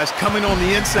now, guys, coming on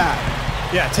the inside.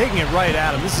 Yeah, taking it right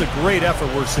at him. This is a great effort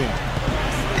we're seeing.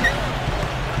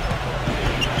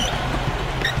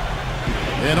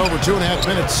 And over 2.5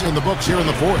 minutes in the books here in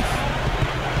the fourth.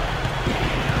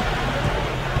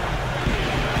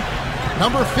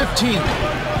 Number 15.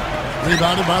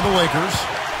 Rebounded by the Lakers.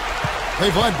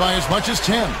 They've led by as much as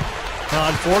 10.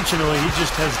 Unfortunately, he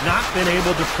just has not been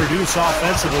able to produce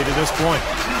offensively to this point.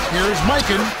 Here's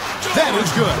Mikan. That is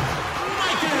good.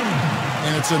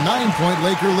 And it's a 9-point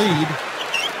Laker lead.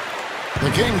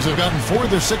 The Kings have gotten 4 of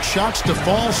their 6 shots to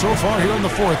fall so far here in the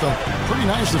fourth. A pretty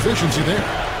nice efficiency there.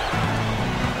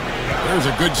 There's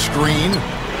a good screen.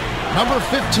 Number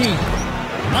 15.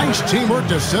 Nice teamwork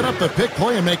to set up the pick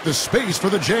play and make the space for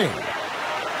the J.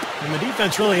 And the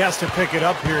defense really has to pick it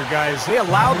up here, guys. They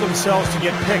allowed themselves to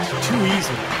get picked too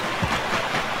easy.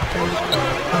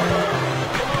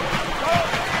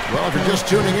 Well, if you're just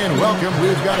tuning in, welcome.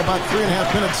 We've got about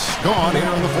 3.5 minutes gone here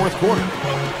in the fourth quarter.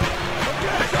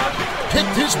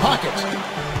 Picked his pocket.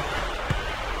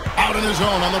 Out in his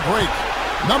zone on the break.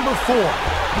 Number 4.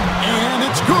 And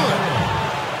it's good.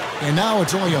 And now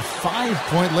it's only a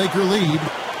 5-point Laker lead.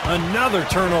 Another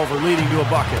turnover leading to a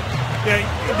bucket. Yeah,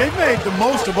 they've made the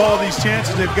most of all these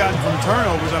chances they've gotten from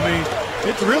turnovers. I mean,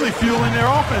 it's really fueling their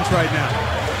offense right now.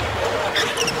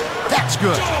 That's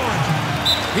good.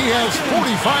 He has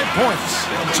 45 points.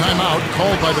 Timeout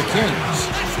called by the Kings.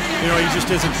 You know, he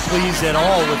just isn't pleased at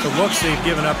all with the looks they've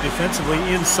given up defensively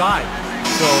inside.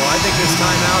 So I think this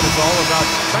timeout is all about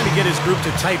trying to get his group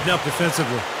to tighten up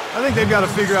defensively. I think they've got to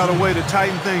figure out a way to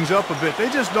tighten things up a bit. They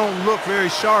just don't look very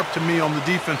sharp to me on the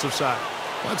defensive side.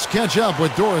 Let's catch up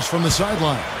with Doris from the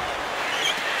sideline.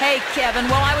 Hey, Kevin.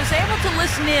 Well, I was able to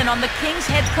listen in on the Kings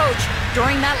head coach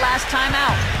during that last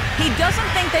timeout. He doesn't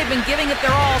think they've been giving it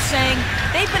their all, saying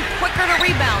they've been quicker to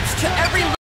rebounds to every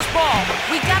ball.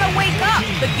 We got to wake up.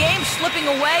 The game's slipping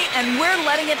away, and we're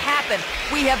letting it happen.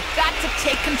 We have got to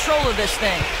take control of this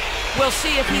thing. We'll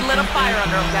see if he lit a fire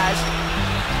under him, guys.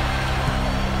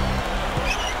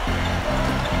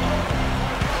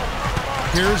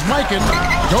 Here's Mikan.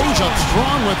 Goes up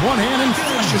strong with one hand and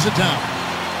finishes it down.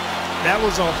 That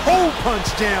was a hole punch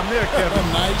jam there, Kevin.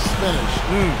 A nice finish.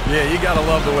 Yeah, you got to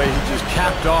love the way he just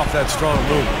capped off that strong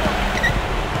move.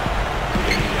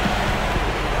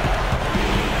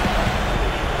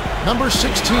 Number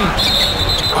 16.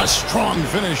 A strong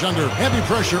finish under heavy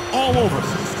pressure all over.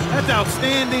 That's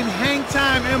outstanding hang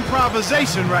time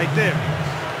improvisation right there.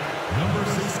 Number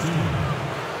 16.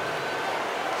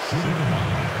 Shooting the ball.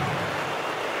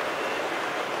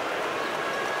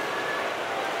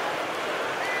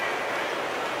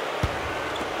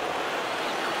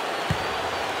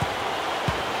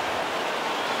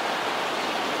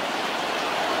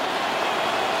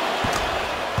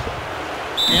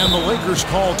 And the Lakers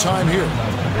call time here.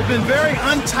 They've been very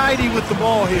untidy with the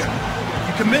ball here.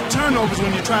 You commit turnovers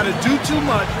when you try to do too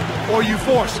much or you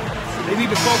force it. They need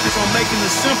to focus on making the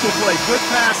simple play, good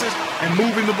passes, and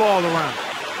moving the ball around.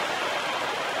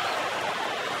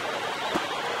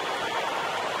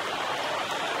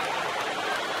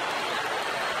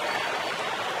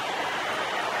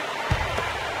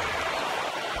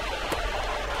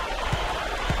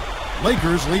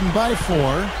 Lakers leading by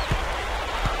 4.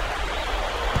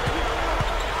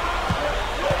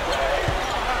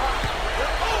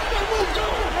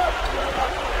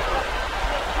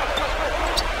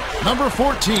 Number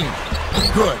 14.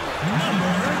 Good.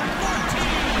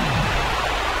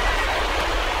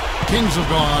 Kings have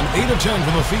gone 8 of 10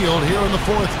 from the field here in the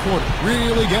fourth quarter.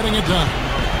 Really getting it done.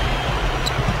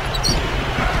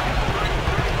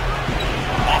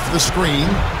 Off the screen.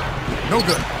 No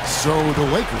good. So the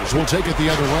Lakers will take it the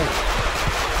other way.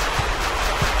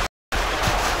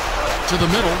 To the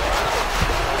middle.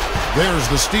 There's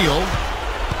the steal.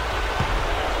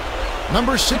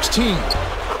 Number 16.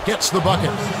 Gets the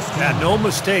bucket. Yeah, no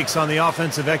mistakes on the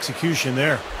offensive execution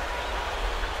there.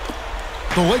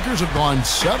 The Lakers have gone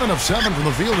 7 of 7 from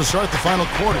the field to start the final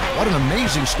quarter. What an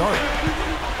amazing start.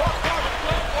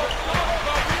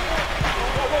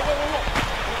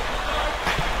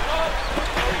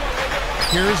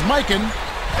 Here's Mikan.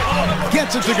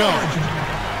 Gets it to go.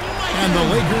 And the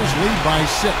Lakers lead by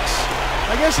 6.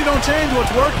 I guess you don't change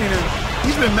what's working, and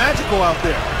he's been magical out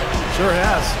there. Sure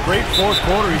has. Great fourth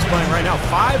quarter he's playing right now.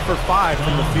 5 for 5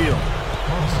 from the field.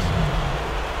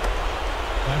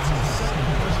 That's his second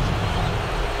personal foul.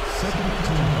 Second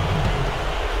team foul.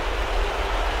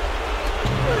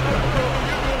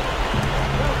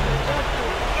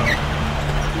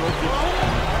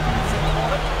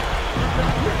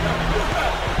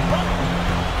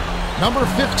 Number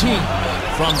 15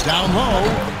 from down low,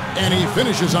 and he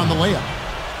finishes on the layup.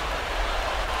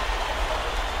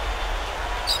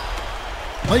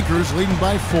 Lakers leading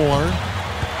by 4.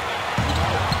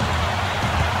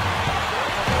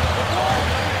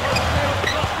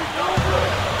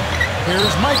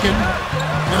 Here's Mikan.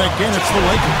 And again, it's the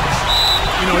Lakers.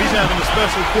 You know, he's having a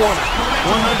special quarter.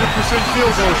 100%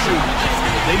 field goal shooting.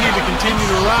 They need to continue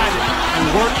to ride it and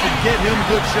work to get him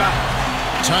good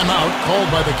shots. Timeout called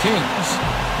by the Kings.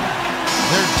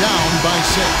 They're down by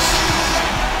 6.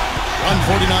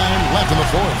 1:49 left in the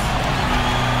fourth.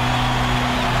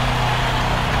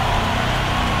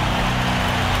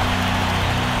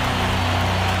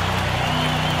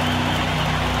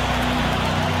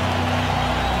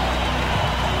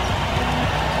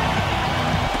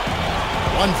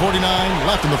 .149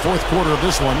 left in the fourth quarter of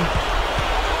this one.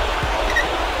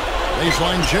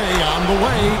 Baseline J on the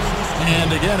way.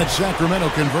 And again, it's Sacramento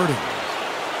converting.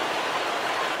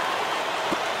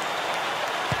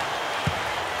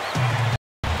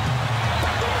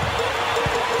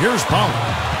 Here's Powell.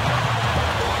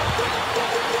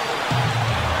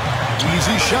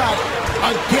 Easy shot.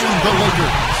 Again, the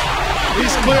Lakers.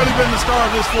 He's clearly been the star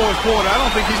of this fourth quarter. I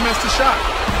don't think he's missed a shot.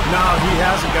 No, he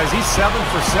hasn't, guys. He's 7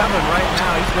 for 7 right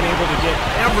now. He's been able to get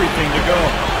everything to go.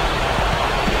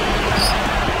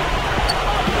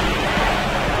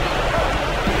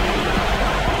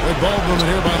 Good ball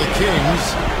movement here by the Kings.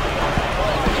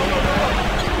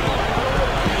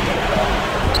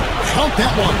 Count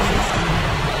that one.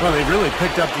 Well, they've really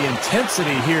picked up the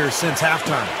intensity here since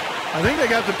halftime. I think they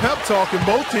got the pep talk in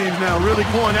both teams now, really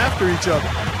going after each other.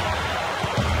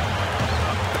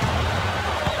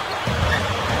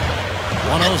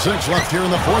 .106 left here in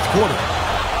the fourth quarter.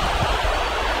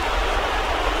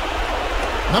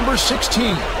 Number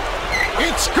 16.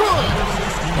 It's good.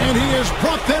 And he has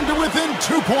brought them to within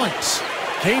 2 points.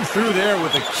 Came through there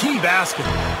with a key basket.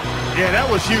 Yeah, that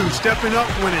was huge. Stepping up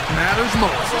when it matters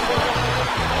most.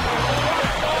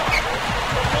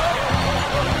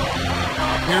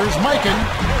 Here's Mikan.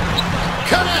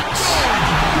 Connects.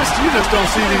 You just don't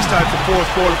see these types of fourth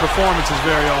quarter performances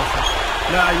very often.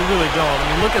 Nah, you really don't. I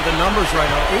mean, look at the numbers right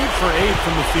now. 8 for 8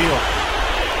 from the field.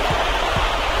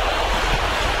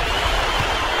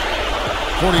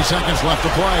 40 seconds left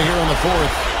to play here in the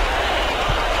fourth.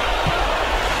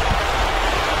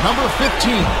 Number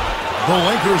 15. The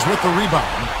Lakers with the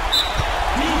rebound.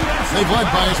 They've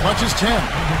led by as much as 10.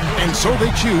 And so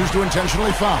they choose to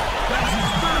intentionally foul.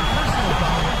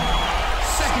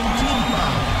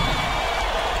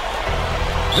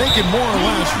 They can more or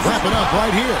less wrap it up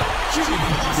right here.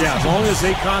 Yeah, as long as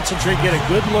they concentrate, get a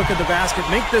good look at the basket,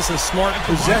 make this a smart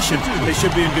possession, they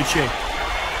should be in good shape.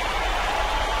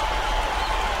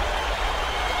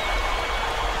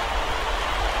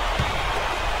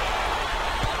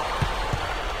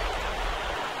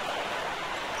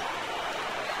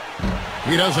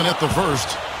 He doesn't hit the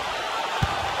first.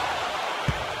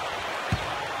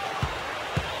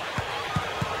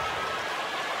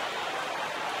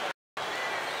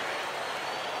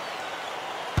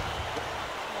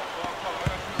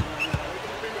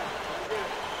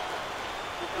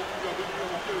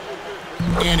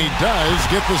 And he does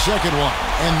get the second one.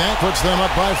 And that puts them up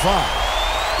by 5.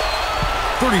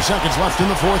 30 seconds left in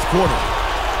the fourth quarter.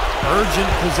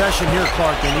 Urgent possession here,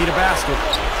 Clark. They need a basket.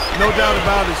 No doubt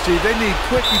about it, Steve. They need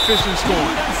quick, efficient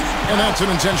scoring. And that's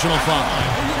an intentional foul.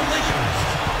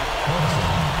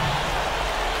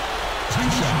 2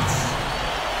 shots.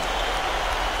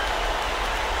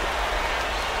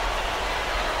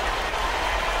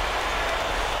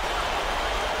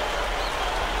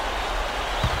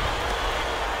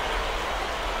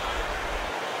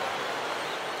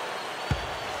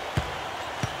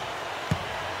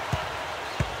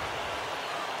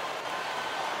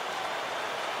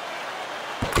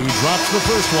 He drops the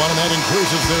first one, and that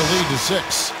increases their lead to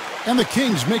 6. And the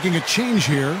Kings making a change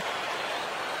here.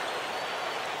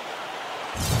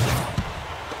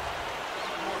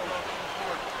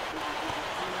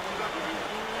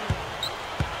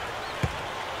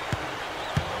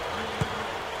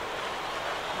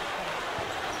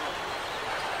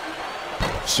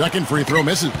 Second free throw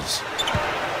misses.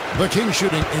 The Kings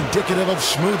shooting indicative of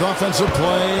smooth offensive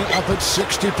play. Up at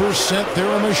 60%. They're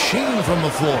a machine from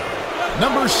the floor.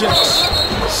 Number 6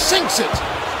 sinks it.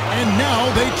 And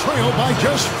now they trail by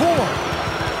just 4.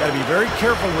 Got to be very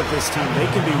careful with this team. They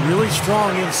can be really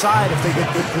strong inside if they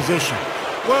get good position.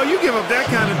 Well, you give up that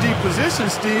kind of deep position,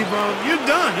 Steve, you're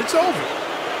done. It's over.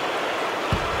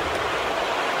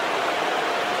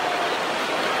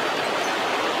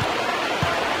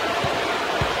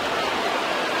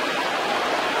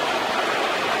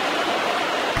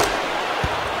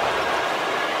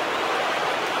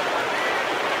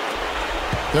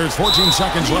 There's 14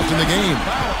 seconds left in the game.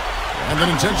 And an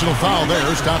intentional foul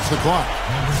there stops the clock.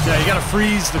 Yeah, you got to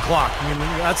freeze the clock. I mean,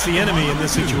 that's the enemy in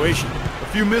this situation. A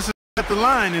few misses at the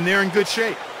line, and they're in good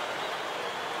shape.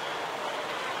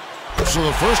 So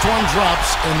the first one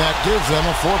drops, and that gives them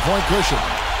a 4-point cushion.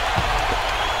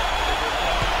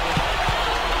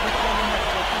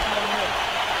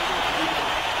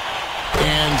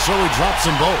 And so he drops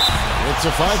them both. It's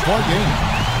a 5-point game.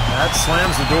 That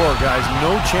slams the door, guys.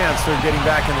 No chance they're getting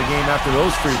back in the game after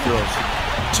those free throws.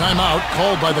 Timeout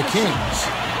called by the Kings.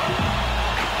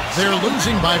 They're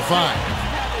losing by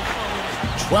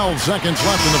 5. 12 seconds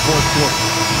left in the fourth quarter.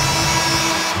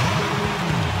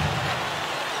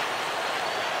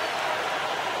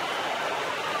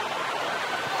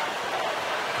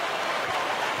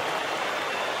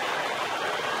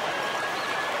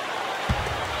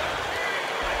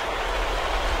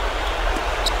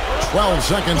 12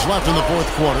 seconds left in the fourth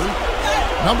quarter.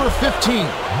 Number 15.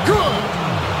 Good.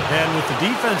 And with the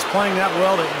defense playing that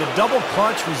well, the double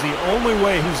clutch was the only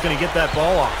way he was going to get that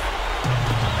ball off.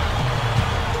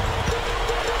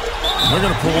 They're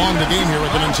going to prolong the game here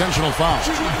with an intentional foul.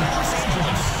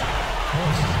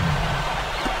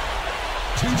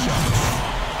 2 shots.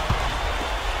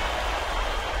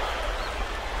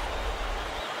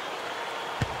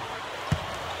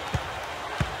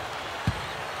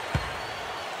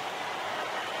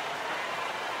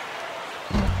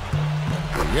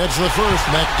 Gets the first,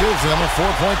 and that gives them a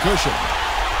 4-point cushion.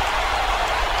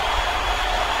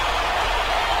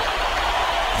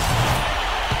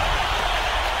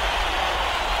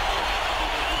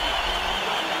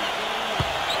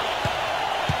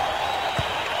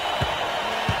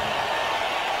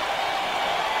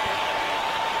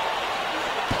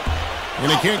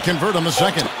 And he can't convert on the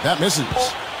second. That misses.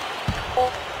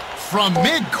 From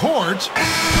midcourt,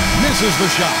 misses the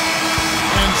shot.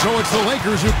 And so it's the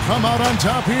Lakers who come out on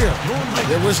top here.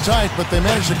 It was tight, but they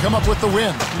managed to come up with the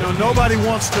win. You know, nobody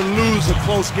wants to lose a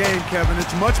close game, Kevin.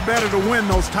 It's much better to win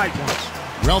those tight ones.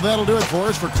 Well, that'll do it for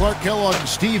us. For Clark Kellogg,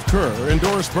 Steve Kerr, and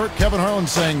Doris Burke, Kevin Harlan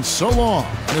saying so long.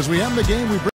 And as we end the game,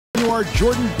 we bring you our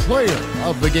Jordan Player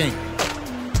of the Game.